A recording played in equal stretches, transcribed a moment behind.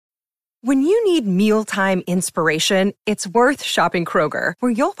When you need mealtime inspiration, it's worth shopping Kroger,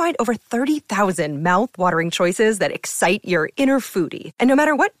 where you'll find over 30,000 mouth-watering choices that excite your inner foodie. And no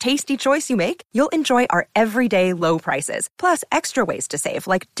matter what tasty choice you make, you'll enjoy our everyday low prices, plus extra ways to save,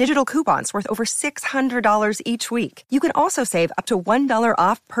 like digital coupons worth over $600 each week. You can also save up to $1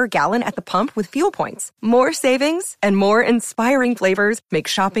 off per gallon at the pump with fuel points. More savings and more inspiring flavors make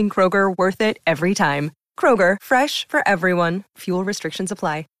shopping Kroger worth it every time. Kroger, fresh for everyone. Fuel restrictions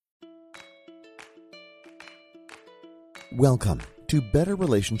apply. Welcome to Better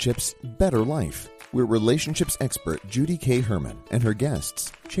Relationships, Better Life, where relationships expert Judy K. Herman and her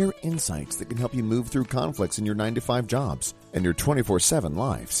guests share insights that can help you move through conflicts in your 9-to-5 jobs and your 24/7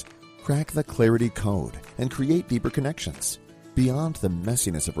 lives. Crack the clarity code and create deeper connections beyond the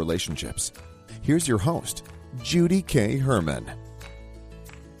messiness of relationships. Here's your host, Judy K. Herman.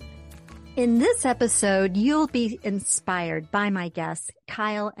 In this episode, you'll be inspired by my guests,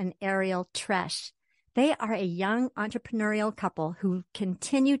 Kyle and Ariel Tresch. They are a young entrepreneurial couple who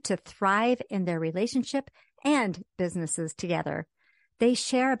continue to thrive in their relationship and businesses together. They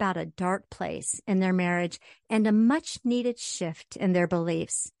share about a dark place in their marriage and a much needed shift in their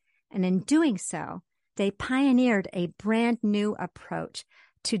beliefs. And in doing so, they pioneered a brand new approach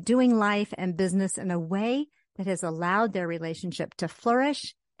to doing life and business in a way that has allowed their relationship to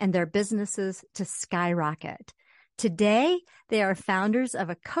flourish and their businesses to skyrocket. Today, they are founders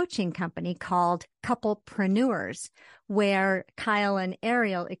of a coaching company called Couplepreneurs, where Kyle and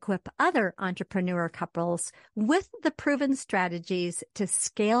Ariel equip other entrepreneur couples with the proven strategies to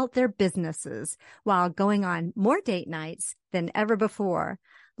scale their businesses while going on more date nights than ever before.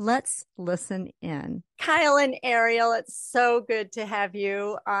 Let's listen in. Kyle and Ariel, it's so good to have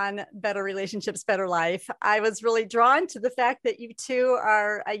you on Better Relationships, Better Life. I was really drawn to the fact that you two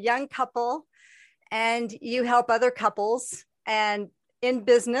are a young couple and you help other couples and in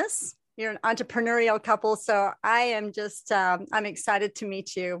business. You're an entrepreneurial couple. So I am just, I'm excited to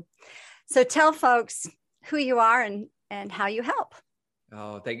meet you. So tell folks who you are and how you help.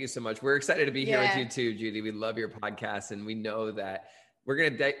 Oh, thank you so much. We're excited to be here with you too, Judy. We love your podcast and we know that we're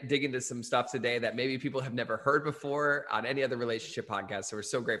going to dig into some stuff today that maybe people have never heard before on any other relationship podcast. So we're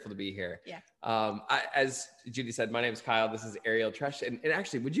so grateful to be here. Yeah. As Judy said, my name is Kyle. This is Ariel Tresch. And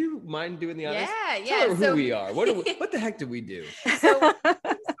actually, would you mind doing the honors? Yeah. Tell her who we are. What the heck do we do? So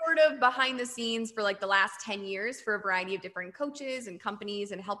sort of behind the scenes for like the last 10 years for a variety of different coaches and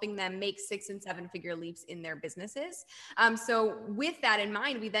companies and helping them make 6- and 7-figure leaps in their businesses. So with that in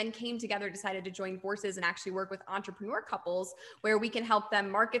mind, we then came together, decided to join forces and actually work with entrepreneur couples where we can help them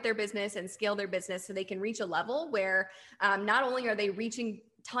market their business and scale their business so they can reach a level where not only are they reaching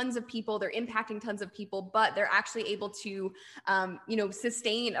tons of people, they're impacting tons of people, but they're actually able to,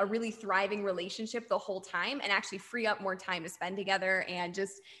 sustain a really thriving relationship the whole time and actually free up more time to spend together and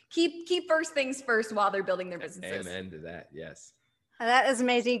just keep first things first while they're building their businesses. Amen to that. Yes. That is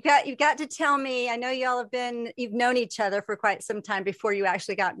amazing. You've got to tell me, I know you've known each other for quite some time before you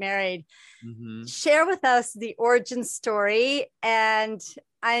actually got married. Mm-hmm. Share with us the origin story. And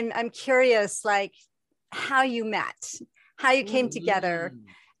I'm curious, like how you met, how you came together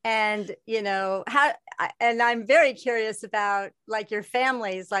and, and I'm very curious about like your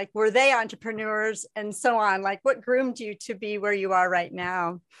families, like, were they entrepreneurs and so on? Like what groomed you to be where you are right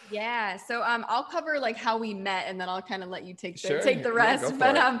now? Yeah. So, I'll cover like how we met and then I'll kind of let you take the rest.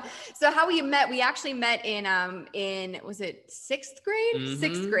 So how we met, we actually met in was it 6th grade? Mm-hmm.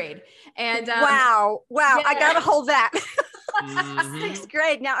 6th grade. And, wow. Yeah. I got to hold that. 6th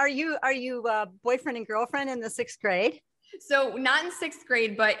grade. Now, are you boyfriend and girlfriend in the 6th grade? So not in 6th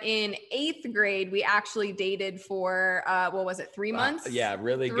grade, but in 8th grade, we actually dated for, 3 months? Yeah,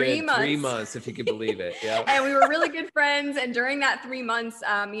 really 3 good. months. 3 months, if you could believe it. Yeah. And we were really good friends. And during that 3 months,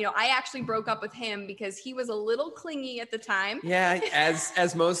 I actually broke up with him because he was a little clingy at the time. Yeah,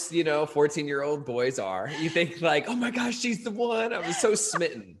 as most, 14-year-old boys are. You think like, oh my gosh, she's the one. I was so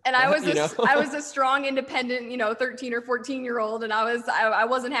smitten. And I was I was a strong, independent, 13 or 14-year-old. And I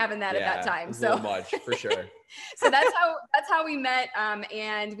wasn't having that at that time. So much for sure. So that's how we met.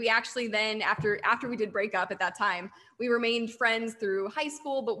 And we actually then after we did break up at that time, we remained friends through high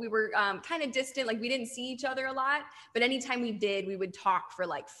school, but we were kind of distant. Like we didn't see each other a lot, but anytime we did, we would talk for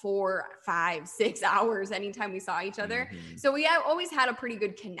like 4, 5, 6 hours anytime we saw each other. Mm-hmm. So we always had a pretty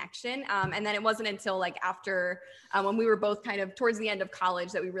good connection. And then it wasn't until like after when we were both kind of towards the end of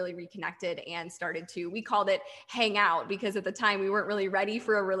college that we really reconnected and started to, we called it hang out because at the time we weren't really ready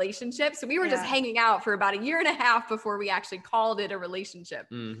for a relationship. So we were just hanging out for about a year and a half before we actually called it a relationship.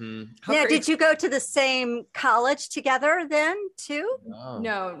 Mm-hmm. Yeah. Did you go to the same college together? together then too?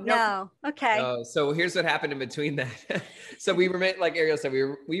 No. Okay. So here's what happened in between that. So we remained, like Ariel said,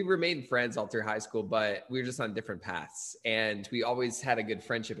 we remained friends all through high school, but we were just on different paths, and we always had a good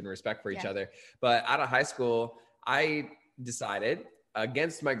friendship and respect for each other. But out of high school, I decided,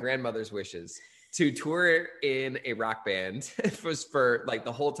 against my grandmother's wishes, to tour in a rock band. It was for like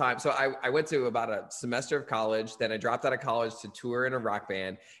the whole time. So I went to about a semester of college, then I dropped out of college to tour in a rock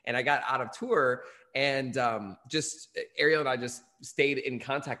band, and I got out of tour, and just Ariel and I just stayed in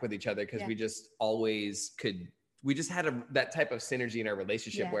contact with each other because we just always could, we just had that type of synergy in our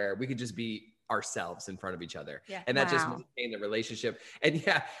relationship where we could just be ourselves in front of each other. And that just maintained the relationship. And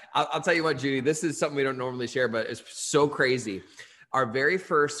I'll tell you what, Judy, this is something we don't normally share, but it's so crazy. Our very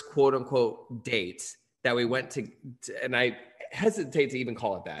first quote unquote date that we went to, and I hesitate to even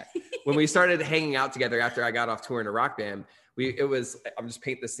call it that, when we started hanging out together after I got off tour in a rock band, I'll just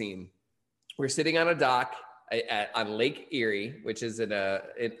paint the scene. We're sitting on a dock on Lake Erie, which is a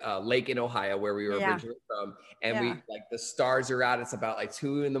lake in Ohio where we were originally from. And we like, the stars are out. It's about like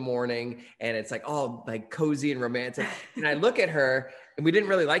 2 a.m. and it's like all like cozy and romantic. And I look at her, and we didn't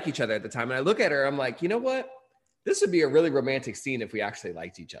really like each other at the time. And I look at her, I'm like, you know what? This would be a really romantic scene if we actually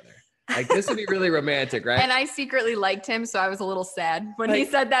liked each other. Like, this would be really romantic, right? And I secretly liked him, so I was a little sad when he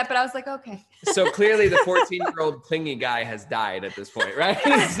said that, but I was like, okay. So clearly the 14-year-old clingy guy has died at this point, right?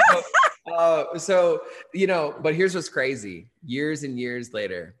 So, you know, but here's what's crazy. Years and years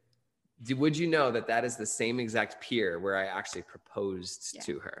later, would you know that is the same exact pier where I actually proposed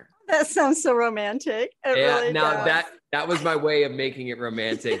to her? That sounds so romantic. It really now does. that was my way of making it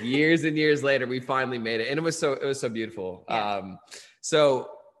romantic. Years and years later, we finally made it, and it was so beautiful. So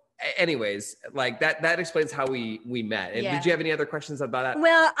anyways, like that explains how we met. And did you have any other questions about that?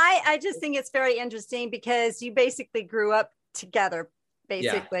 Well, I just think it's very interesting because you basically grew up together,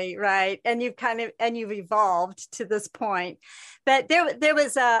 basically, right? And you've evolved to this point. But there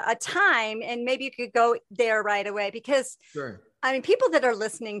was a time, and maybe you could go there right away, because I mean, people that are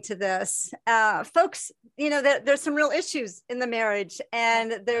listening to this, folks, you know, there's some real issues in the marriage,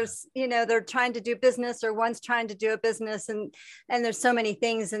 and there's, you know, they're trying to do business, or one's trying to do a business, and there's so many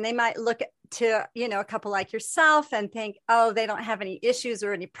things, and they might look to, you know, a couple like yourself and think, oh, they don't have any issues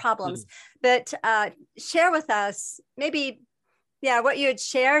or any problems. But share with us maybe, what you had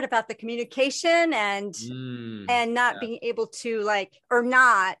shared about the communication and not being able to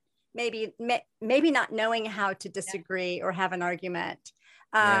maybe not knowing how to disagree or have an argument.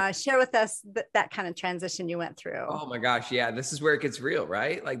 Share with us that kind of transition you went through. Oh my gosh. Yeah. This is where it gets real,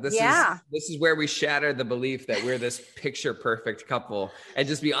 right? Like this is where we shatter the belief that we're this picture perfect couple, and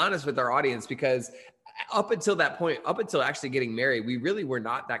just be honest with our audience, because up until that point, up until actually getting married, we really were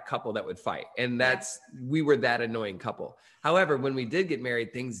not that couple that would fight. And we were that annoying couple. However, when we did get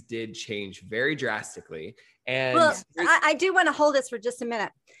married, things did change very drastically. And I do want to hold this for just a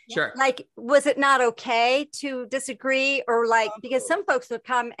minute. Sure. Like, was it not okay to disagree, or because some folks would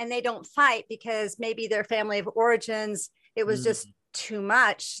come and they don't fight because maybe their family of origins, it was just too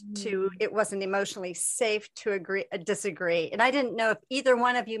much it wasn't emotionally safe to disagree. And I didn't know if either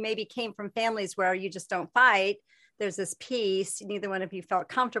one of you maybe came from families where you just don't fight. There's this peace. Neither one of you felt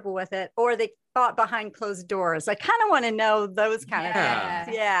comfortable with it, or they fought behind closed doors. I kind of want to know those kind of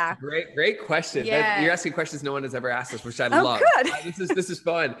things. Yeah. Great question. You're asking questions no one has ever asked us, which I love. Good. This is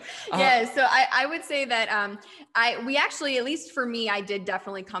fun. So I would say that we actually, at least for me, I did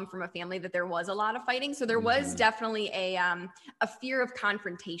definitely come from a family that there was a lot of fighting. So there was definitely a fear of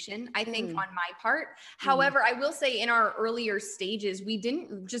confrontation, I think, on my part. However, I will say in our earlier stages, we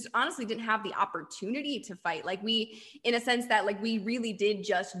honestly didn't have the opportunity to fight. Like in a sense that like we really did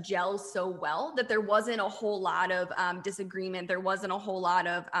just gel so well that there wasn't a whole lot of disagreement. There wasn't a whole lot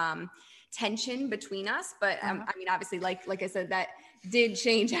of tension between us. But I mean, obviously, like I said, that did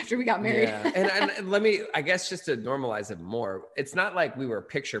change after we got married. Yeah. And let me, I guess, just to normalize it more, it's not like we were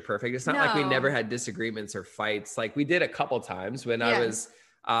picture perfect. It's not like we never had disagreements or fights. Like we did a couple times when I was,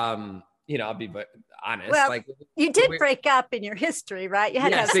 you know, I'll be honest. Well, like you did break up in your history, right? You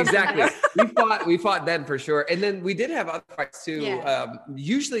had exactly. we fought then for sure. And then we did have other fights too. Yeah.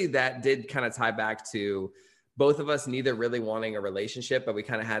 Usually that did kind of tie back to both of us neither really wanting a relationship, but we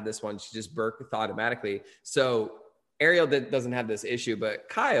kind of had this one, she just birthed automatically. So Ariel doesn't have this issue, but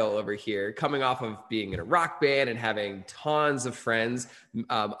Kyle over here, coming off of being in a rock band and having tons of friends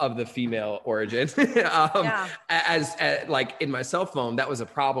of the female origin, as like in my cell phone, that was a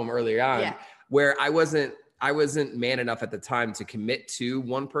problem earlier on, where I wasn't man enough at the time to commit to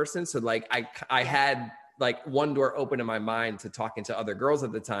one person. So like I had like one door open in my mind to talking to other girls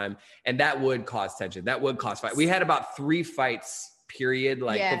at the time, and that would cause tension. That would cause fight. We had about 3 fights period,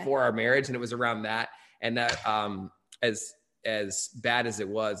 before our marriage, and it was around that. And that, as bad as it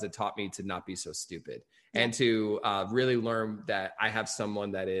was, it taught me to not be so stupid and to really learn that I have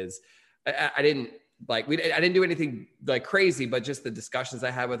someone that is, I didn't do anything like crazy, but just the discussions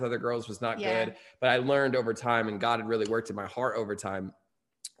I had with other girls was not good. But I learned over time, and God had really worked in my heart over time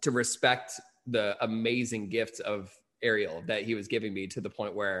to respect the amazing gift of Ariel that he was giving me, to the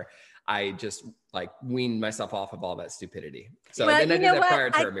point where I just like weaned myself off of all that stupidity. So then I did that prior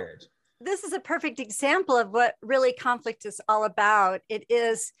to our marriage. This is a perfect example of what really conflict is all about. It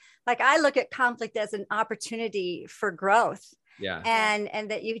is like, I look at conflict as an opportunity for growth. Yeah. And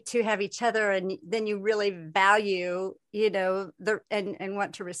that you two have each other, and then you really value, and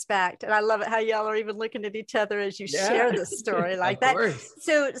want to respect. And I love it how y'all are even looking at each other as you share this story like that.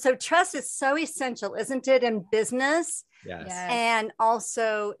 So trust is so essential, isn't it, in business? Yes. And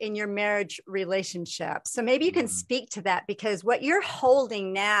also in your marriage relationship. So maybe you can speak to that, because what you're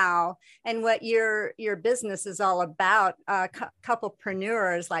holding now and what your business is all about,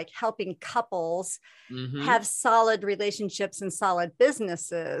 couplepreneurs, like helping couples have solid relationships and solid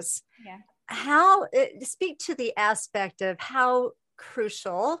businesses. Yeah. Speak to the aspect of how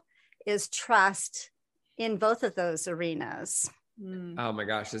crucial is trust in both of those arenas. Oh my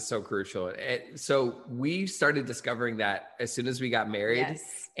gosh, it's so crucial. So we started discovering that as soon as we got married,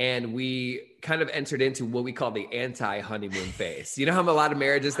 and we kind of entered into what we call the anti-honeymoon phase. You know how a lot of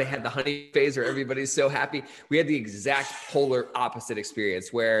marriages, they had the honeymoon phase where everybody's so happy. We had the exact polar opposite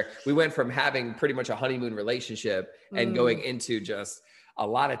experience, where we went from having pretty much a honeymoon relationship and going into just a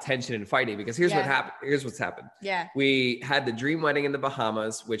lot of tension and fighting, because here's what happened. Here's what's happened. Yeah. We had the dream wedding in the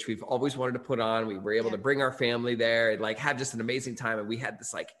Bahamas, which we've always wanted to put on. We were able to bring our family there and like have just an amazing time. And we had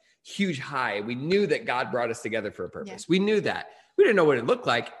this like huge high. We knew that God brought us together for a purpose. Yeah. We knew that. We didn't know what it looked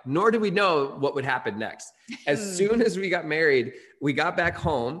like, nor did we know what would happen next. As soon as we got married, we got back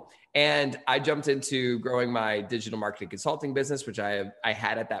home, and I jumped into growing my digital marketing consulting business, which I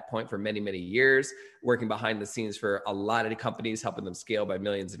had at that point for many, many years, working behind the scenes for a lot of companies, helping them scale by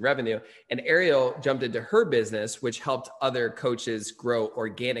millions in revenue. And Ariel jumped into her business, which helped other coaches grow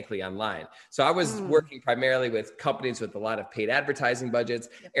organically online. So I was working primarily with companies with a lot of paid advertising budgets.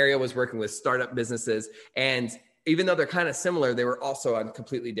 Ariel was working with startup businesses. And even though they're kind of similar, they were also on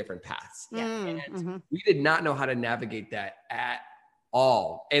completely different paths. And we did not know how to navigate that at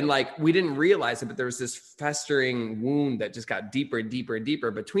all. And like, we didn't realize it, but there was this festering wound that just got deeper and deeper and deeper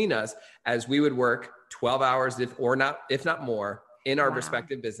between us as we would work 12 hours, if not more, in our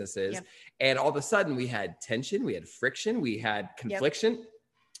respective businesses. And all of a sudden we had tension, we had friction, we had confliction.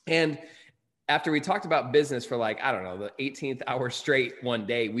 And after we talked about business for like, I don't know, the 18th hour straight one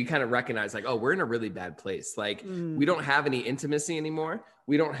day, we kind of recognized like, oh, we're in a really bad place. Like we don't have any intimacy anymore.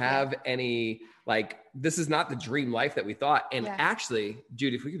 We don't have any, like, this is not the dream life that we thought. And actually,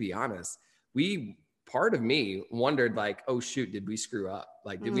 Judy, if we could be honest, part of me wondered like, oh shoot, did we screw up?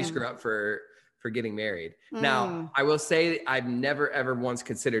 Like, did we screw up for getting married? Now, I will say I've never, ever once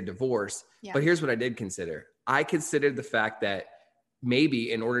considered divorce, but here's what I did consider. I considered the fact that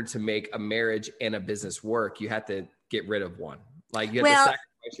maybe in order to make a marriage and a business work, you have to get rid of one. Like you have to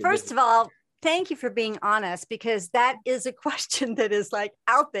sacrifice your first of all, thank you for being honest, because that is a question that is like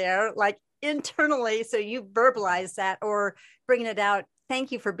out there, like internally. So you verbalize that or bringing it out.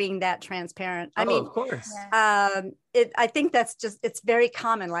 Thank you for being that transparent. I mean, of course. I think that's it's very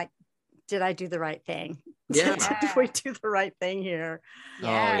common. Like, did I do the right thing? Yeah. Did we do the right thing here?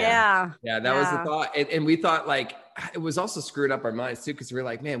 Yeah. That was the thought. And we thought like, it was also screwed up our minds too, because we were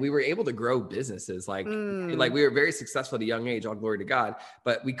like, man, we were able to grow businesses. Like we were very successful at a young age, all glory to God,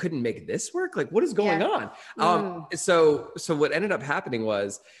 but we couldn't make this work. Like, what is going on? So what ended up happening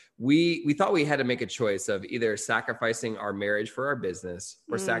was we thought we had to make a choice of either sacrificing our marriage for our business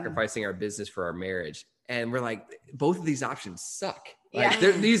or sacrificing our business for our marriage. And we're like, both of these options suck. Like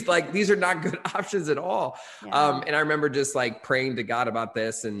these are not good options at all. And I remember just like praying to God about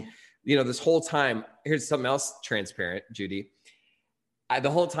this. And, this whole time, here's something else transparent, Judy.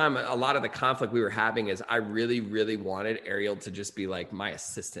 The whole time, a lot of the conflict we were having is I really, really wanted Ariel to just be like my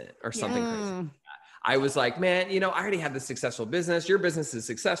assistant or something crazy. I was like, man, I already have this successful business. Your business is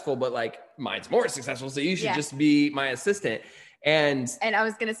successful, but like mine's more successful. So you should just be my assistant. And I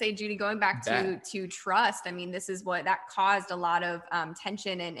was going to say, Judy, going back to trust, I mean, this is what that caused a lot of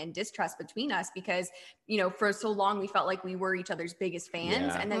tension and distrust between us, because, for so long we felt like we were each other's biggest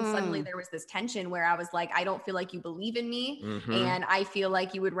fans. And then suddenly there was this tension where I was like, I don't feel like you believe in me. And I feel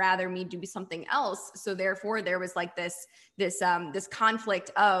like you would rather me do something else. So therefore there was like this conflict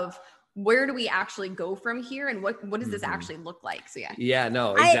of, where do we actually go from here? And what does this actually look like? So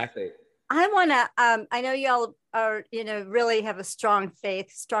exactly. I want to, I know y'all are, really have a strong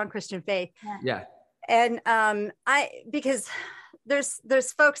faith, strong Christian faith. Yeah. And because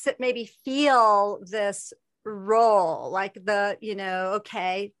there's folks that maybe feel this role, like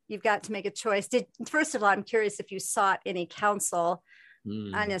okay, you've got to make a choice. First of all, I'm curious if you sought any counsel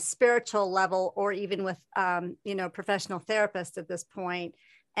on a spiritual level, or even with professional therapists at this point,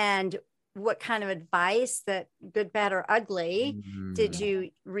 and what kind of advice, that good, bad, or ugly, did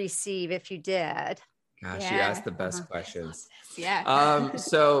you receive, if you did? Gosh, you asked the best questions. Yeah.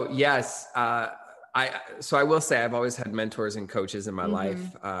 So yes, so I will say I've always had mentors and coaches in my life,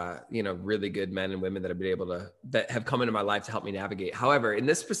 really good men and women that have come into my life to help me navigate. However, in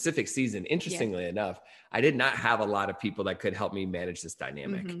this specific season, interestingly enough, I did not have a lot of people that could help me manage this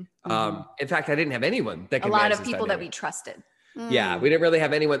dynamic. In fact, I didn't have anyone that could manage this dynamic. A lot of people that we trusted. Yeah, we didn't really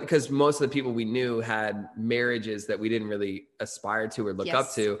have anyone, because most of the people we knew had marriages that we didn't really aspire to or look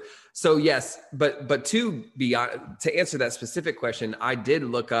up to. So yes, but to answer that specific question, I did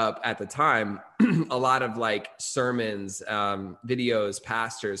look up at the time a lot of like sermons, videos,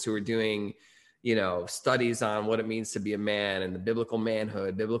 pastors who were doing, studies on what it means to be a man and the biblical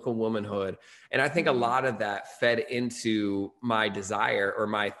manhood, biblical womanhood. And I think a lot of that fed into my desire or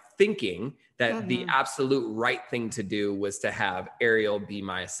my thinking that the absolute right thing to do was to have Ariel be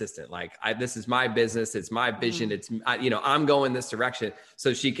my assistant. Like, this is my business. It's my vision. It's, I'm going this direction,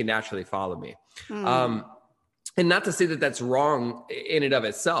 so she can naturally follow me. And not to say that that's wrong in and of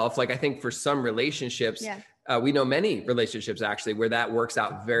itself. Like, I think for some relationships, we know many relationships actually where that works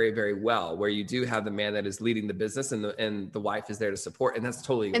out very, very well, where you do have the man that is leading the business and the wife is there to support. And that's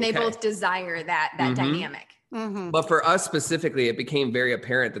totally and okay. They both desire that dynamic. But for us specifically, it became very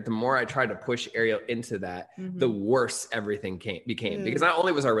apparent that the more I tried to push Ariel into that, the worse everything became. Because not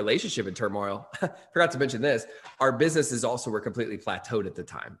only was our relationship in turmoil, forgot to mention this, our businesses also were completely plateaued at the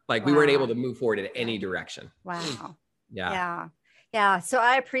time. Like, we weren't able to move forward in any direction. Wow. Yeah. So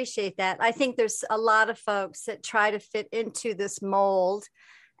I appreciate that. I think there's a lot of folks that try to fit into this mold.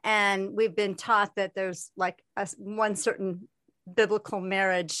 And we've been taught that there's like one certain biblical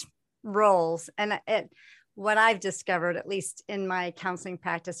marriage roles. And what I've discovered, at least in my counseling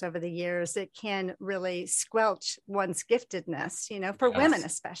practice over the years, it can really squelch one's giftedness, for women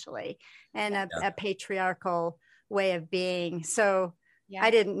especially, and a patriarchal way of being. So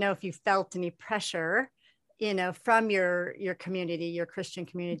I didn't know if you felt any pressure, from your community, your Christian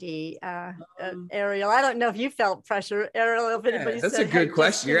community, Ariel. I don't know if you felt pressure, Ariel. If anybody that's a good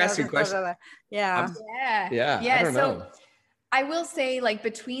question. You're asking questions. Yeah. I don't know. I will say, like,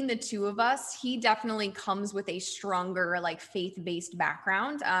 between the two of us, he definitely comes with a stronger, like, faith-based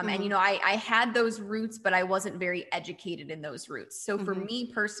background. And, I had those roots, but I wasn't very educated in those roots. So for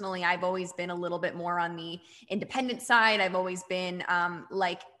me personally, I've always been a little bit more on the independent side. I've always been,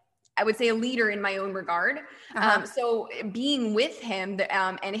 I would say, a leader in my own regard. So being with him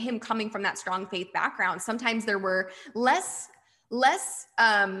and him coming from that strong faith background, sometimes there were less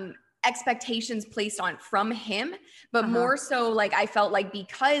expectations placed on from him, but more so, like, I felt like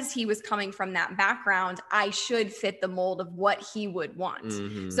because he was coming from that background, I should fit the mold of what he would want.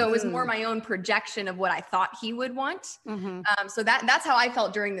 So it was more my own projection of what I thought he would want. So that's how I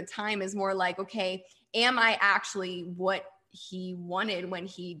felt during the time, is more like, okay, am I actually what he wanted when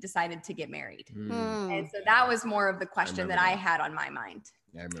he decided to get married? And so that was more of the question that I had on my mind.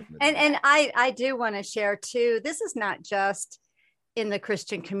 Yeah, I remember and I do want to share too, this is not just in the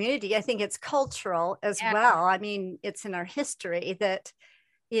Christian community. I think it's cultural as well. I mean, it's in our history that,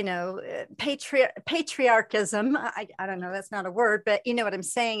 patriarchism, I don't know, that's not a word, but you know what I'm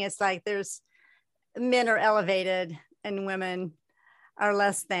saying? It's like men are elevated and women are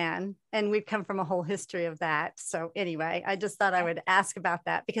less than, and we've come from a whole history of that. So anyway, I just thought I would ask about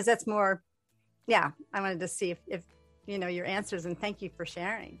that, because that's more, I wanted to see if your answers, and thank you for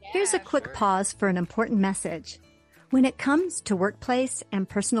sharing. Here's a quick pause for an important message. When it comes to workplace and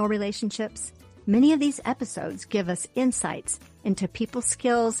personal relationships, many of these episodes give us insights into people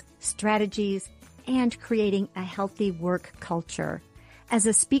skills, strategies, and creating a healthy work culture. As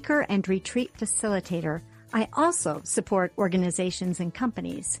a speaker and retreat facilitator, I also support organizations and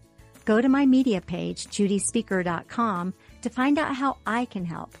companies. Go to my media page, judyspeaker.com, to find out how I can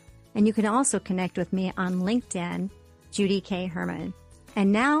help. And you can also connect with me on LinkedIn, Judy K. Herman.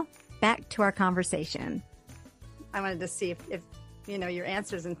 And now, back to our conversation. I wanted to see if your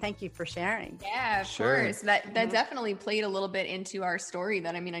answers, and thank you for sharing. Yeah, of course. That definitely played a little bit into our story.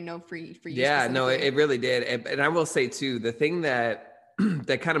 That, I know for you. Yeah, no, it really did. And I will say too, the thing that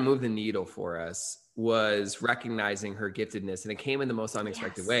kind of moved the needle for us was recognizing her giftedness, and it came in the most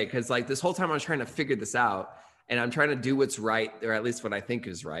unexpected way. Because like this whole time I was trying to figure this out, and I'm trying to do what's right, or at least what I think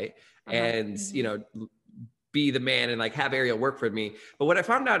is right. And be the man and like have Ariel work for me. But what I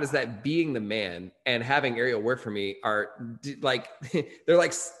found out is that being the man and having Ariel work for me are like, they're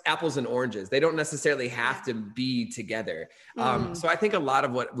like apples and oranges. They don't necessarily have to be together. So I think a lot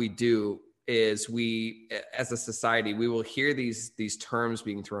of what we do is we, as a society, we will hear these terms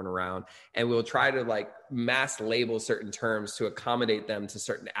being thrown around, and we'll try to like mass label certain terms to accommodate them to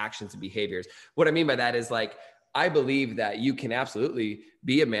certain actions and behaviors. What I mean by that is like, I believe that you can absolutely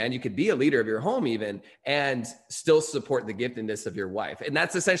be a man. You could be a leader of your home even, and still support the giftedness of your wife. And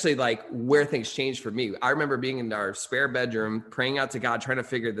that's essentially like where things changed for me. I remember being in our spare bedroom, praying out to God, trying to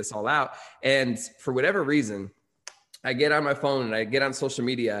figure this all out. And for whatever reason, I get on my phone and I get on social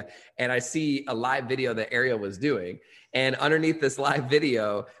media and I see a live video that Ariel was doing. And underneath this live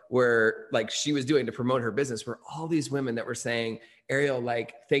video where like she was doing to promote her business were all these women that were saying, Ariel,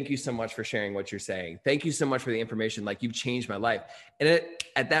 like, thank you so much for sharing what you're saying. Thank you so much for the information. Like, you've changed my life. And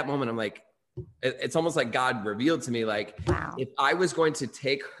at that moment, I'm like, it's almost like God revealed to me, like, wow, if I was going to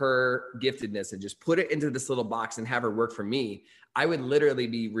take her giftedness and just put it into this little box and have her work for me, I would literally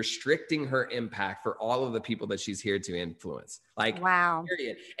be restricting her impact for all of the people that she's here to influence. Like, wow.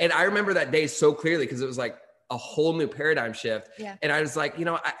 Period. And I remember that day so clearly because it was like a whole new paradigm shift. Yeah. And I was like, you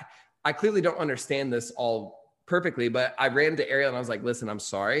know, I clearly don't understand this all perfectly, but I ran to Ariel and I was like, listen, I'm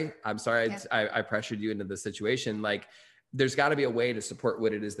sorry. Yeah. I pressured you into this situation. Like, there's got to be a way to support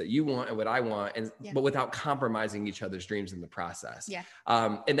what it is that you want and what I want, and but without compromising each other's dreams in the process. Yeah.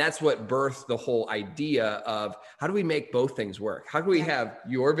 And that's what birthed the whole idea of how do we make both things work? How can we have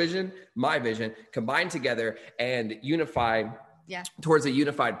your vision, my vision, combined together and unify towards a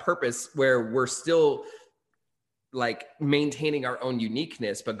unified purpose where we're still like maintaining our own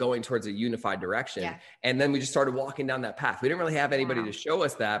uniqueness, but going towards a unified direction. Yeah. And then we just started walking down that path. We didn't really have anybody to show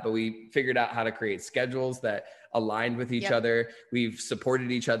us that, but we figured out how to create schedules that aligned with each other. We've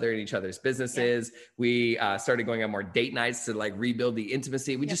supported each other in each other's businesses. We started going on more date nights to like rebuild the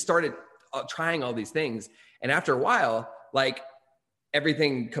intimacy. We just started trying all these things. And after a while, like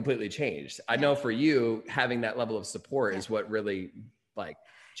everything completely changed. I know for you, having that level of support is what really like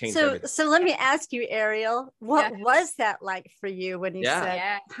changed everything. So let me ask you, Ariel, what was that like for you when you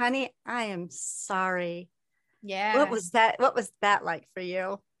said, honey, I am sorry? Yeah. What was that like for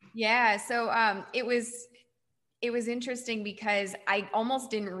you? Yeah. So it was interesting because I almost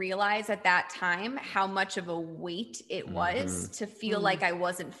didn't realize at that time how much of a weight it was to feel like I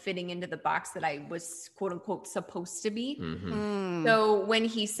wasn't fitting into the box that I was quote unquote supposed to be. So when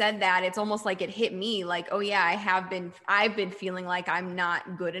he said that, it's almost like it hit me like, oh yeah, I've been feeling like I'm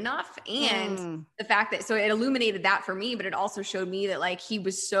not good enough. And the fact that, so it illuminated that for me, but it also showed me that like, he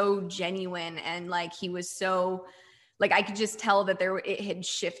was so genuine and like, he was so, like, I could just tell that it had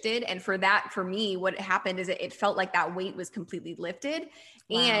shifted. And for me, what happened is it felt like that weight was completely lifted.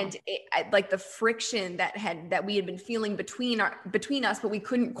 Wow. And like the friction that we had been feeling between us, but we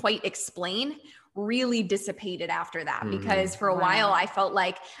couldn't quite explain, really dissipated after that. Because for a while I felt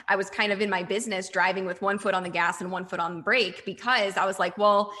like I was kind of in my business driving with one foot on the gas and one foot on the brake, because I was like,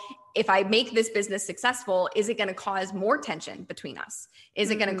 well, if I make this business successful, is it going to cause more tension between us?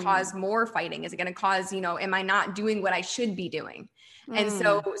 Is it going to cause more fighting? Is it going to cause, am I not doing what I should be doing? And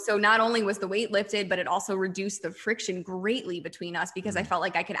so not only was the weight lifted, but it also reduced the friction greatly between us, because I felt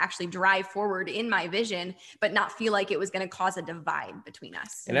like I could actually drive forward in my vision, but not feel like it was going to cause a divide between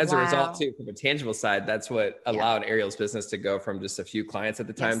us. And as a result too, from a tangible side, that's what allowed Ariel's business to go from just a few clients at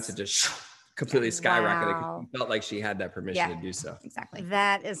the time to just completely skyrocketed. Wow. Felt like she had that permission to do so. Exactly.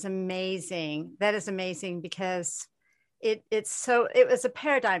 That is amazing. That is amazing, because it was a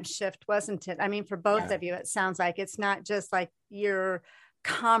paradigm shift, wasn't it? I mean, for both of you, it sounds like it's not just like you're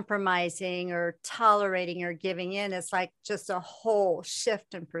compromising or tolerating or giving in. It's like just a whole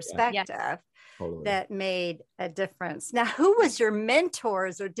shift in perspective that made a difference. Now, who was your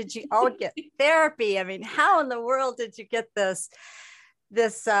mentors, or did you all get therapy? I mean, how in the world did you get this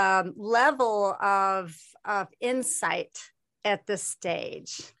level of insight at this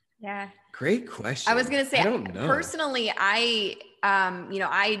stage? Yeah. Great question. I was going to say, I don't know. Personally, I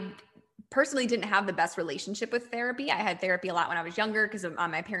personally didn't have the best relationship with therapy. I had therapy a lot when I was younger because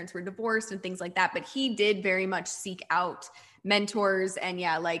my parents were divorced and things like that, but he did very much seek out mentors and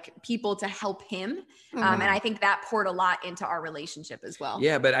like people to help him. And I think that poured a lot into our relationship as well.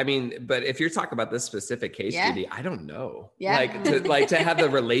 Yeah. But I mean, if you're talking about this specific case, Judy, I don't know. Yeah. To have the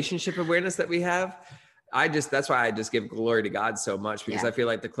relationship awareness that we have, that's why I just give glory to God so much, because I feel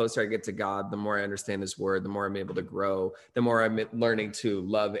like the closer I get to God, the more I understand his word, the more I'm able to grow, the more I'm learning to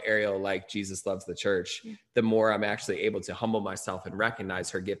love Ariel like Jesus loves the church, the more I'm actually able to humble myself and recognize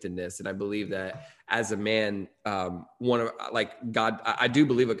her giftedness. And I believe that as a man, God, I do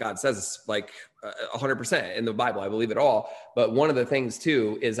believe what God says, like 100% in the Bible. I believe it all. But one of the things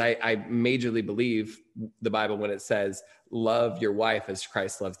too, is I majorly believe the Bible when it says, love your wife as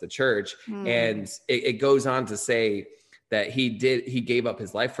Christ loves the church. And it goes on to say that he gave up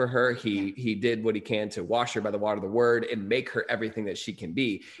his life for her. He did what he can to wash her by the water of the word and make her everything that she can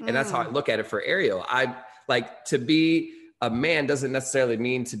be. And that's how I look at it for Ariel. I like to be a man doesn't necessarily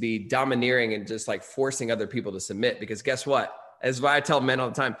mean to be domineering and just like forcing other people to submit, because guess what? As why I tell men all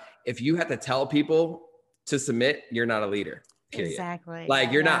the time, if you have to tell people to submit, you're not a leader. Period. Exactly.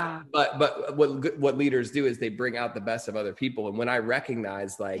 Like you're not, but what leaders do is they bring out the best of other people. And when I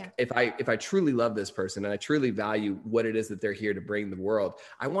recognize, like, if I truly love this person and I truly value what it is that they're here to bring the world,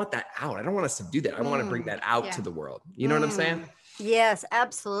 I want that out. I don't want to subdue that. I want to bring that out to the world. You know what I'm saying? Yes,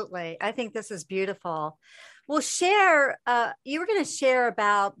 absolutely. I think this is beautiful. Well, share, you were going to share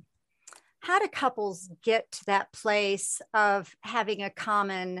about how do couples get to that place of having a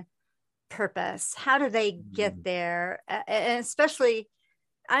common purpose? How do they get there? And especially,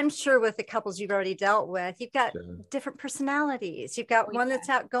 I'm sure with the couples you've already dealt with, you've got different personalities. You've got one that's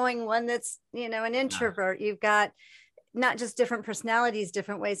outgoing, one that's, an introvert. You've got not just different personalities,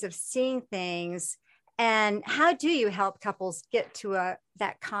 different ways of seeing things. And how do you help couples get to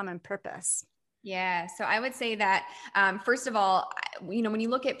that common purpose? Yeah. So I would say that, first of all, when you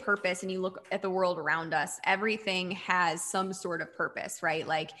look at purpose and you look at the world around us, everything has some sort of purpose, right?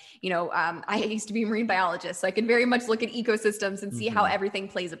 Like, I used to be a marine biologist, so I could very much look at ecosystems and see how everything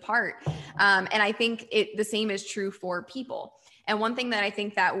plays a part. And I think the same is true for people. And one thing that I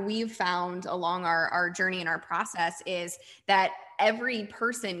think that we've found along our journey and our process is that every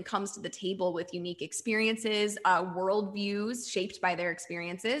person comes to the table with unique experiences, worldviews shaped by their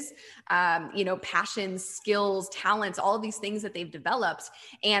experiences, passions, skills, talents, all of these things that they've developed.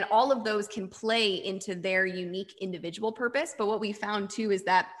 And all of those can play into their unique individual purpose. But what we found too is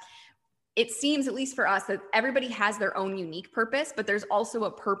that it seems, at least for us, that everybody has their own unique purpose, but there's also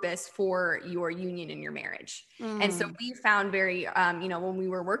a purpose for your union and your marriage. And so we found when we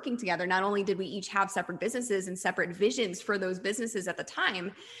were working together, not only did we each have separate businesses and separate visions for those businesses at the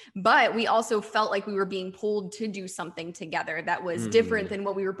time, but we also felt like we were being pulled to do something together that was different than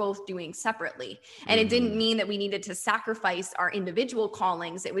what we were both doing separately. And it didn't mean that we needed to sacrifice our individual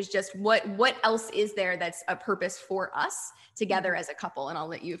callings. It was just what else is there that's a purpose for us together as a couple. And I'll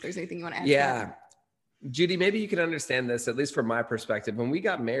let you, if there's anything you want to add. Yeah. Judy, maybe you can understand this, at least from my perspective. When we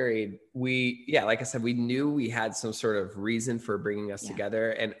got married, like I said, we knew we had some sort of reason for bringing us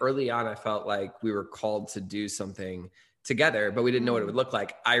together. And early on, I felt like we were called to do something together, but we didn't know what it would look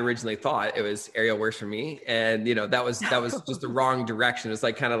like. I originally thought it was Ariel works for me. And, that was just the wrong direction. It was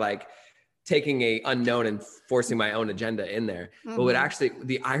like kind of like taking a unknown and forcing my own agenda in there. But what actually,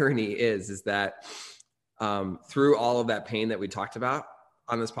 the irony is that through all of that pain that we talked about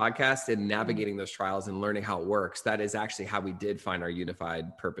on this podcast and navigating those trials and learning how it works, that is actually how we did find our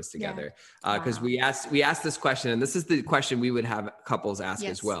unified purpose together. Because we asked this question, and this is the question we would have couples ask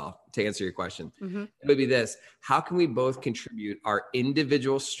as well, to answer your question. It would be this: how can we both contribute our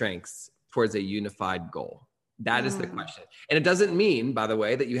individual strengths towards a unified goal? That is the question. And it doesn't mean, by the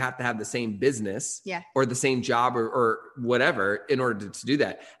way, that you have to have the same business or the same job or whatever in order to do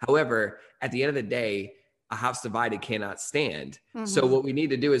that. However, at the end of the day, a house divided cannot stand. So what we need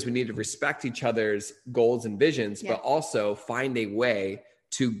to do is we need to respect each other's goals and visions, but also find a way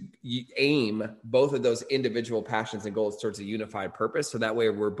to aim both of those individual passions and goals towards a unified purpose. So that way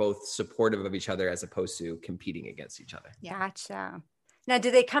we're both supportive of each other as opposed to competing against each other. Gotcha. Now,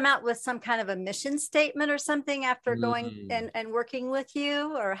 do they come out with some kind of a mission statement or something after going and working with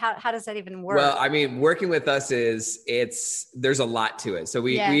you, or how does that even work? Well, I mean, working with us there's a lot to it. So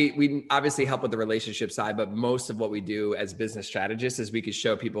we obviously help with the relationship side, but most of what we do as business strategists is we could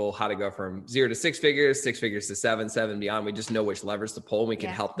show people how to go from 0 to 6 figures, 6 figures to 7 beyond. We just know which levers to pull, and we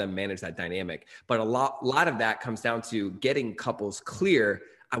can help them manage that dynamic. But a lot of that comes down to getting couples clear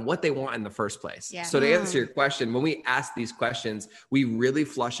on what they want in the first place. So to answer your question, when we ask these questions, we really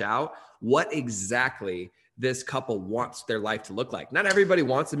flush out what exactly this couple wants their life to look like. Not everybody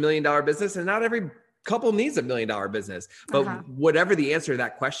wants $1 million business, and not every couple needs $1 million business. But whatever the answer to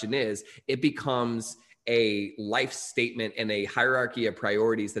that question is, it becomes a life statement and a hierarchy of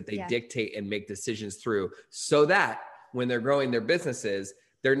priorities that they dictate and make decisions through, so that when they're growing their businesses,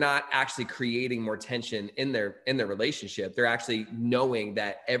 they're not actually creating more tension in their relationship. They're actually knowing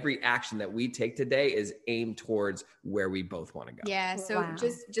that every action that we take today is aimed towards where we both want to go. Yeah. So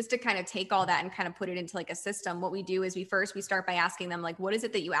just to kind of take all that and kind of put it into like a system, what we do is we start by asking them, like, what is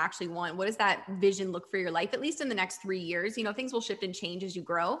it that you actually want? What does that vision look for your life, at least in the next 3 years? You know, things will shift and change as you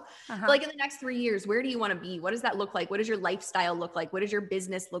grow. But like in the next 3 years, where do you want to be? What does that look like? What does your lifestyle look like? What does your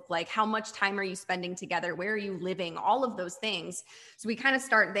business look like? How much time are you spending together? Where are you living? All of those things. So we kind of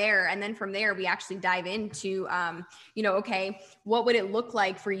start there. And then from there, we actually dive into, okay, what would it look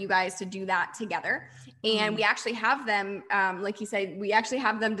like for you guys to do that together? And we actually have them, like you said, we actually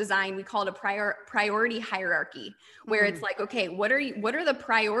have them design, we call it a priority hierarchy, where it's like, okay, what are the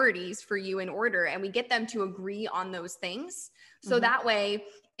priorities for you in order? And we get them to agree on those things. So that way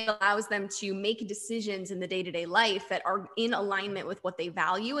it allows them to make decisions in the day-to-day life that are in alignment with what they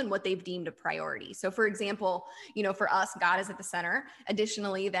value and what they've deemed a priority. So for example, for us, God is at the center.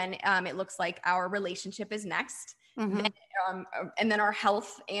 Additionally, then it looks like our relationship is next. Then, and then our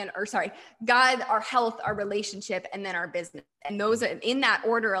health God, our health, our relationship, and then our business. And those in that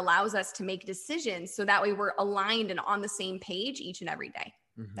order allows us to make decisions. So that way we're aligned and on the same page each and every day.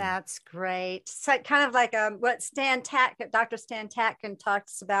 That's great. So kind of like what Dr. Stan Tatkin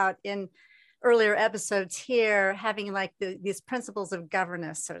talks about in earlier episodes here, having like these principles of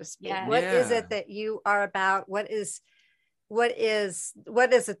governance, so to speak. Yeah. What is it that you are about? What is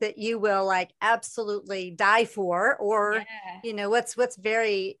it that you will like absolutely die for, or what's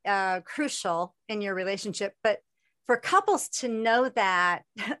very crucial in your relationship? But for couples to know that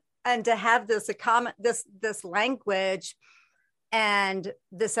and to have this language and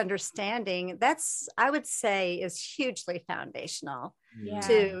this understanding, that's, I would say, is hugely foundational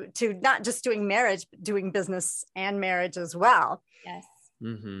to not just doing marriage, but doing business and marriage as well. Yes.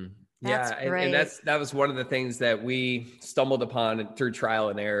 And that was one of the things that we stumbled upon through trial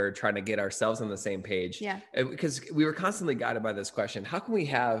and error, trying to get ourselves on the same page. Yeah. Because we were constantly guided by this question: how can we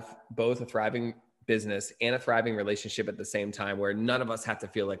have both a thriving business and a thriving relationship at the same time, where none of us have to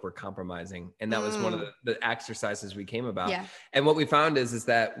feel like we're compromising? And that was one of the exercises we came about. Yeah. And what we found is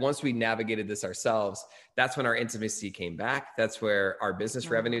that once we navigated this ourselves, that's when our intimacy came back. That's where our business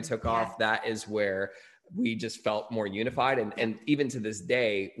revenue took off. That is where we just felt more unified. And even to this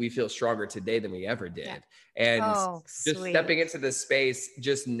day, we feel stronger today than we ever did. Yeah. And just stepping into this space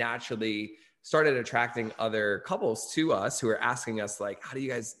just naturally started attracting other couples to us who are asking us, like, how do you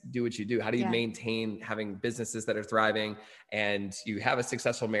guys do what you do? How do you maintain having businesses that are thriving, and you have a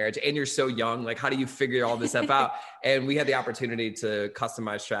successful marriage, and you're so young? Like, how do you figure all this stuff out? And we had the opportunity to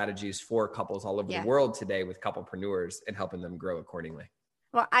customize strategies for couples all over the world today with couplepreneurs and helping them grow accordingly.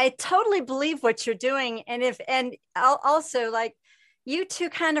 Well, I totally believe what you're doing. And also, like, you two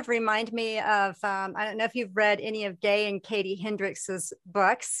kind of remind me of, I don't know if you've read any of Gay and Katie Hendricks'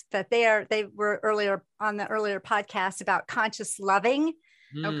 books, but they were earlier on the earlier podcast about conscious loving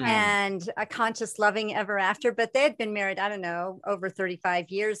and a conscious loving ever after. But they had been married, I don't know, over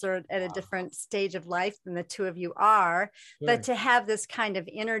 35 years or at a different stage of life than the two of you are. Sure. But to have this kind of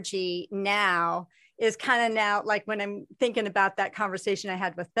energy now is kind of now, like when I'm thinking about that conversation I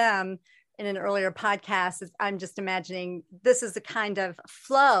had with them in an earlier podcast, I'm just imagining this is the kind of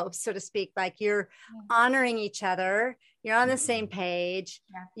flow, so to speak, like you're honoring each other, you're on the same page,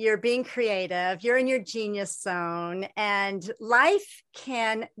 you're being creative, you're in your genius zone, and life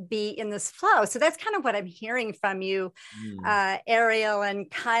can be in this flow. So that's kind of what I'm hearing from you, Ariel and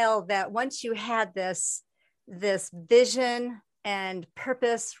Kyle, that once you had this vision and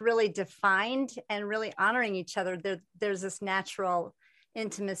purpose really defined and really honoring each other, there's this natural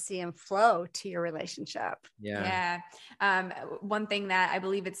intimacy and flow to your relationship. One thing that I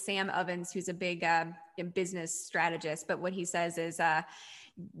believe it's Sam Ovens, who's a big business strategist, but what he says is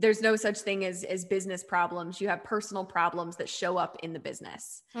there's no such thing as business problems. You have personal problems that show up in the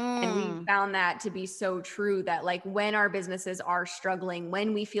business. And we found that to be so true, that like when our businesses are struggling,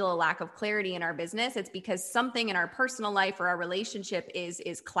 when we feel a lack of clarity in our business, it's because something in our personal life or our relationship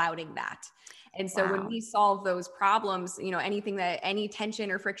is clouding that. And so when we solve those problems, any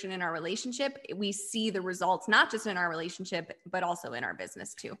tension or friction in our relationship, we see the results, not just in our relationship, but also in our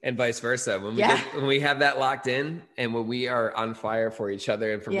business too. And vice versa. When we have that locked in, and when we are on fire for each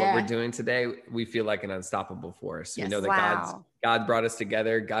other and for what we're doing today, we feel like an unstoppable force. We know that God brought us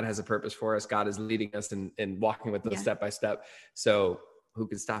together. God has a purpose for us. God is leading us and walking with us step by step. So who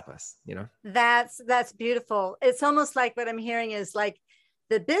can stop us? That's beautiful. It's almost like what I'm hearing is like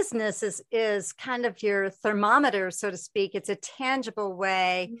the business is kind of your thermometer, so to speak. It's a tangible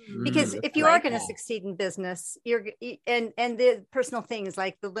way, because if you are going to succeed in business, and the personal things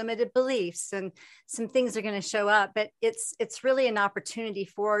like the limited beliefs and some things are going to show up, but it's really an opportunity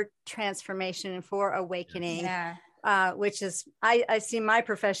for transformation and for awakening. Yeah. Which is, I see my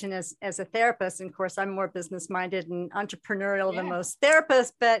profession as a therapist. And of course, I'm more business minded and entrepreneurial than most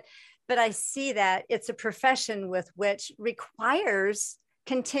therapists, but I see that it's a profession with which requires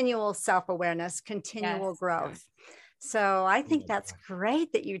continual self-awareness, continual growth. So I think that's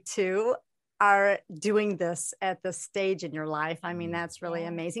great that you two are doing this at this stage in your life. I mean, that's really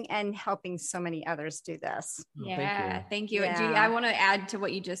amazing, and helping so many others do this. Yeah. Thank you. Yeah. Judy, I want to add to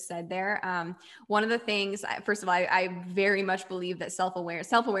what you just said there. One of the things, first of all, I very much believe that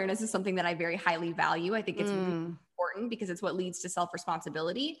self-awareness is something that I very highly value. I think it's really important because it's what leads to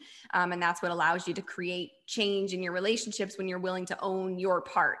self-responsibility. And that's what allows you to create change in your relationships when you're willing to own your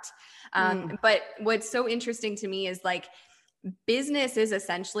part. But what's so interesting to me is like, business is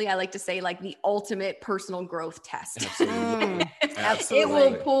essentially, I like to say, like the ultimate personal growth test. Absolutely. It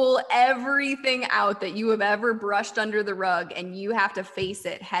will pull everything out that you have ever brushed under the rug, and you have to face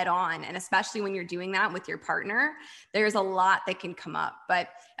it head on. And especially when you're doing that with your partner, there's a lot that can come up. But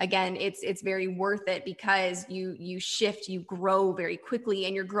again, it's very worth it because you shift, you grow very quickly,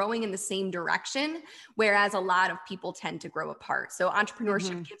 and you're growing in the same direction, whereas a lot of people tend to grow apart. So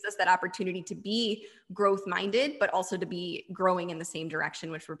entrepreneurship gives us that opportunity to be growth minded, but also to be growing in the same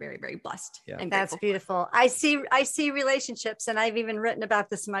direction, which we're very, very blessed. And that's beautiful. I see relationships, and I've even written about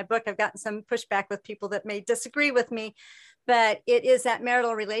this in my book. I've gotten some pushback with people that may disagree with me, but it is that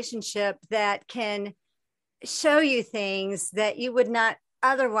marital relationship that can show you things that you would not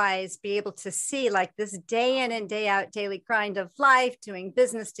otherwise be able to see, like this day in and day out daily grind of life, doing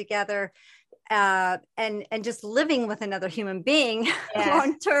business together, and just living with another human being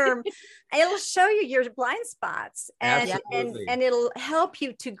long term. It'll show you your blind spots, and it'll help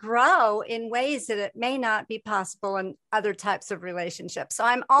you to grow in ways that it may not be possible in other types of relationships. So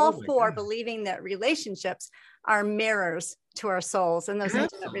I'm all for believing that relationships are mirrors to our souls, and those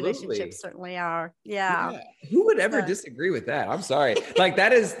intimate relationships certainly are. Who would ever disagree with that? I'm sorry. Like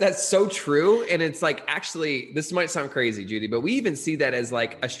that's so true. And it's like, actually, this might sound crazy, Judy, but we even see that as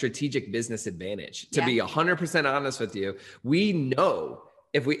like a strategic business advantage. To be 100% honest with you, we know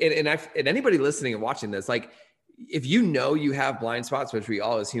if we, and anybody listening and watching this, like, if you know you have blind spots, which we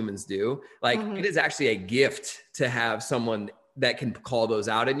all as humans do, like it is actually a gift to have someone that can call those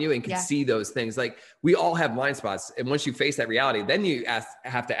out in you and can see those things. Like, we all have blind spots. And once you face that reality, then you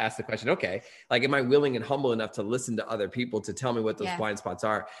have to ask the question, okay, like, am I willing and humble enough to listen to other people to tell me what those blind spots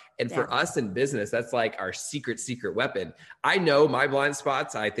are? And for us in business, that's like our secret weapon. I know my blind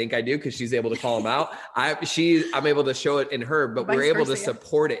spots. I think I do, because she's able to call them out. I'm able to show it in her, but we're able to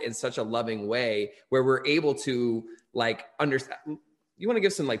support it in such a loving way where we're able to like understand. You want to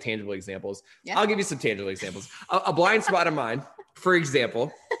give some like tangible examples? I'll give you some tangible examples. A blind spot of mine, for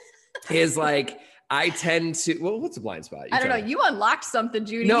example, is like, I tend to, what's a blind spot? I don't know. You unlocked something,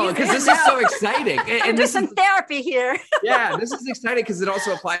 Judy. No, because this is so exciting. And there's some therapy here. This is exciting because it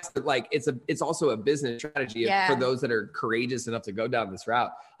also applies to like, it's also a business strategy for those that are courageous enough to go down this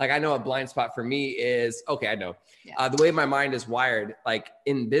route. Like, I know a blind spot for me is, I know the way my mind is wired, like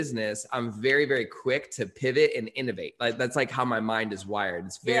in business, I'm very, very quick to pivot and innovate. Like, that's like how my mind is wired.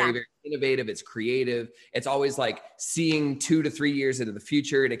 It's very, very innovative. It's creative. It's always like seeing 2 to 3 years into the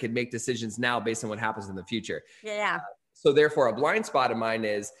future, and it can make decisions now based on what happens in the future. So therefore, a blind spot of mine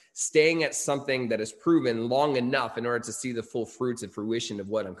is staying at something that is proven long enough in order to see the full fruits and fruition of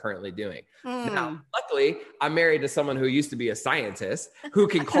what I'm currently doing. Now, luckily, I'm married to someone who used to be a scientist who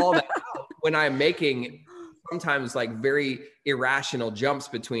can call that out when I'm making sometimes like very irrational jumps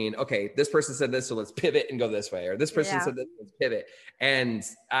between, okay, this person said this, so let's pivot and go this way. Or this person said this, let's pivot. And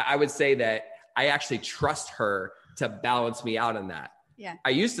I would say that I actually trust her to balance me out on that.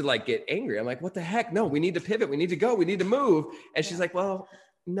 I used to like get angry. I'm like, what the heck? No, we need to pivot. We need to go. We need to move. And she's like, well,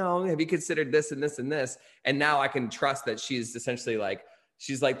 no, have you considered this and this and this? And now I can trust that she's essentially like,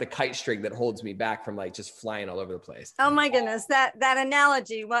 she's like the kite string that holds me back from like just flying all over the place. Oh my goodness. That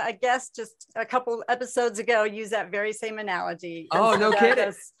analogy. Well, I guess just a couple episodes ago, used that very same analogy. Oh, no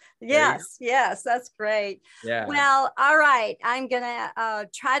kidding. Yes. That's great. Well, all right. I'm going to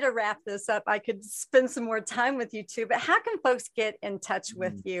try to wrap this up. I could spend some more time with you too, but how can folks get in touch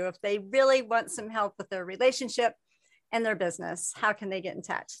with you if they really want some help with their relationship and their business? How can they get in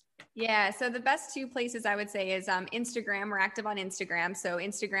touch? Yeah. So the best two places I would say is Instagram. We're active on Instagram. So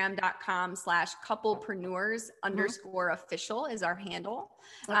Instagram.com/couplepreneurs_official is our handle.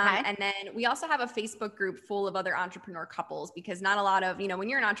 Okay. And then we also have a Facebook group full of other entrepreneur couples, because not a lot of, when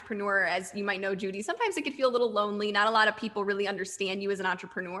you're an entrepreneur, as you might know, Judy, sometimes it could feel a little lonely. Not a lot of people really understand you as an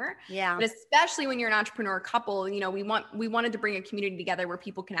entrepreneur. Yeah. But especially when you're an entrepreneur couple, we wanted to bring a community together where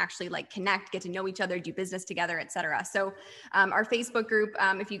people can actually like connect, get to know each other, do business together, et cetera. So our Facebook group,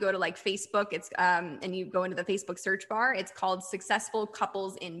 if you go to like Facebook, it's and you go into the Facebook search bar, it's called Successful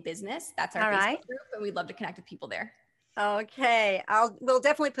Couples in Business. That's our Facebook group, and we'd love to connect with people there. Okay. We'll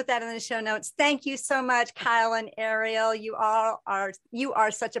definitely put that in the show notes. Thank you so much, Kyle and Ariel. You are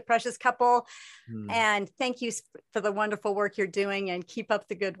such a precious couple. And thank you for the wonderful work you're doing, and keep up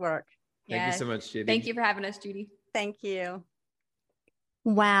the good work. Thank you so much, Judy. Thank you for having us, Judy. Thank you.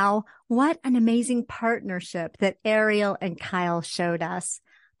 Wow. What an amazing partnership that Ariel and Kyle showed us.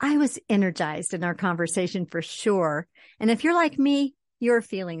 I was energized in our conversation for sure. And if you're like me, you're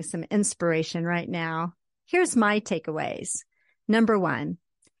feeling some inspiration right now. Here's my takeaways. Number 1,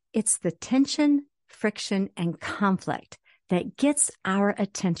 it's the tension, friction, and conflict that gets our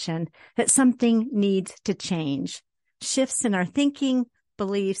attention that something needs to change. Shifts in our thinking,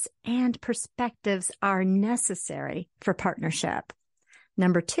 beliefs, and perspectives are necessary for partnership.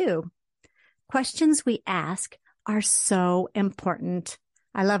 Number 2, questions we ask are so important.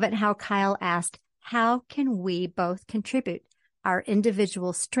 I love it how Kyle asked, how can we both contribute our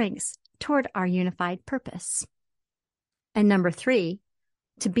individual strengths toward our unified purpose? And number 3,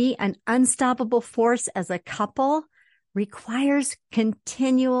 to be an unstoppable force as a couple requires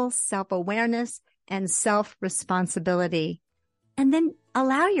continual self-awareness and self-responsibility. And then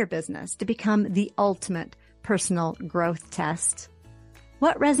allow your business to become the ultimate personal growth test.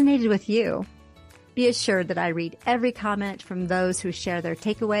 What resonated with you? Be assured that I read every comment from those who share their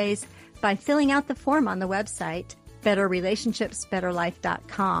takeaways by filling out the form on the website,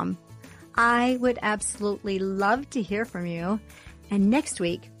 betterrelationshipsbetterlife.com. I would absolutely love to hear from you. And next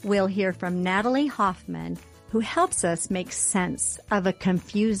week, we'll hear from Natalie Hoffman, who helps us make sense of a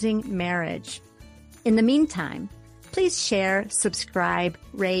confusing marriage. In the meantime, please share, subscribe,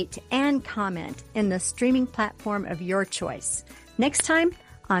 rate, and comment in the streaming platform of your choice. Next time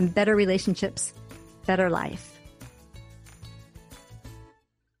on Better Relationships, Better Life.